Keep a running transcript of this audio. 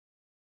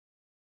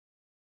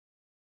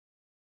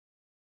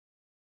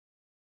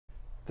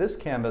This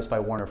canvas by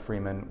Warner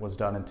Friedman was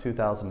done in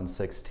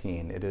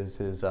 2016. It is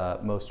his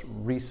most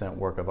recent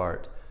work of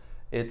art.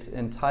 It's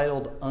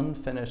entitled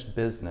Unfinished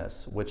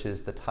Business, which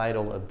is the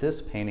title of this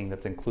painting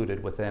that's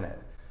included within it.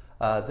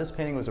 This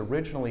painting was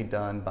originally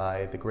done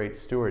by the great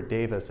Stuart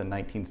Davis in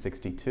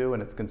 1962,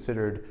 and it's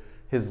considered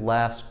his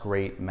last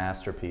great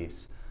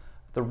masterpiece.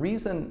 The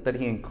reason that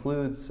he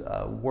includes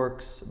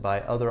works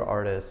by other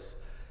artists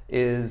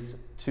is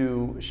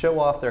to show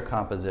off their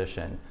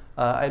composition.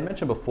 I had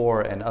mentioned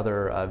before in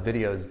other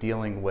videos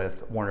dealing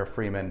with Warner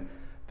Friedman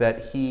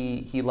that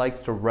he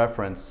likes to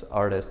reference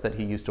artists that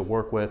he used to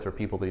work with or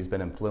people that he's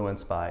been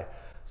influenced by.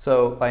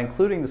 So by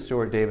including the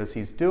Stuart Davis,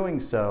 he's doing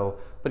so,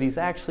 but he's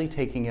actually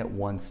taking it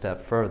one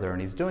step further, and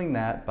he's doing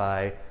that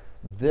by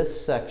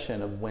this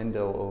section of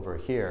window over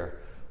here.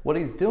 What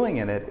he's doing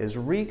in it is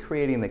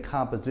recreating the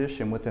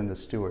composition within the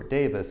Stuart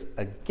Davis,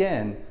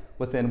 again,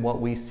 within what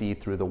we see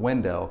through the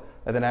window,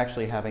 and then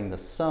actually having the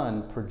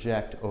sun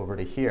project over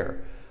to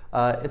here.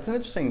 It's an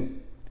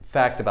interesting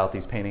fact about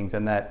these paintings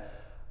in that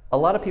a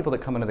lot of people that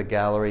come into the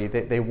gallery,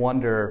 they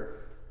wonder,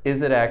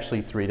 is it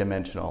actually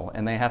three-dimensional?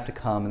 And they have to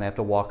come and they have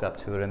to walk up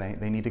to it and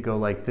they need to go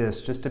like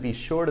this just to be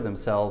sure to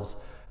themselves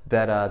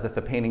that, that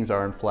the paintings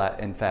are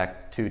in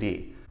fact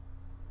 2D.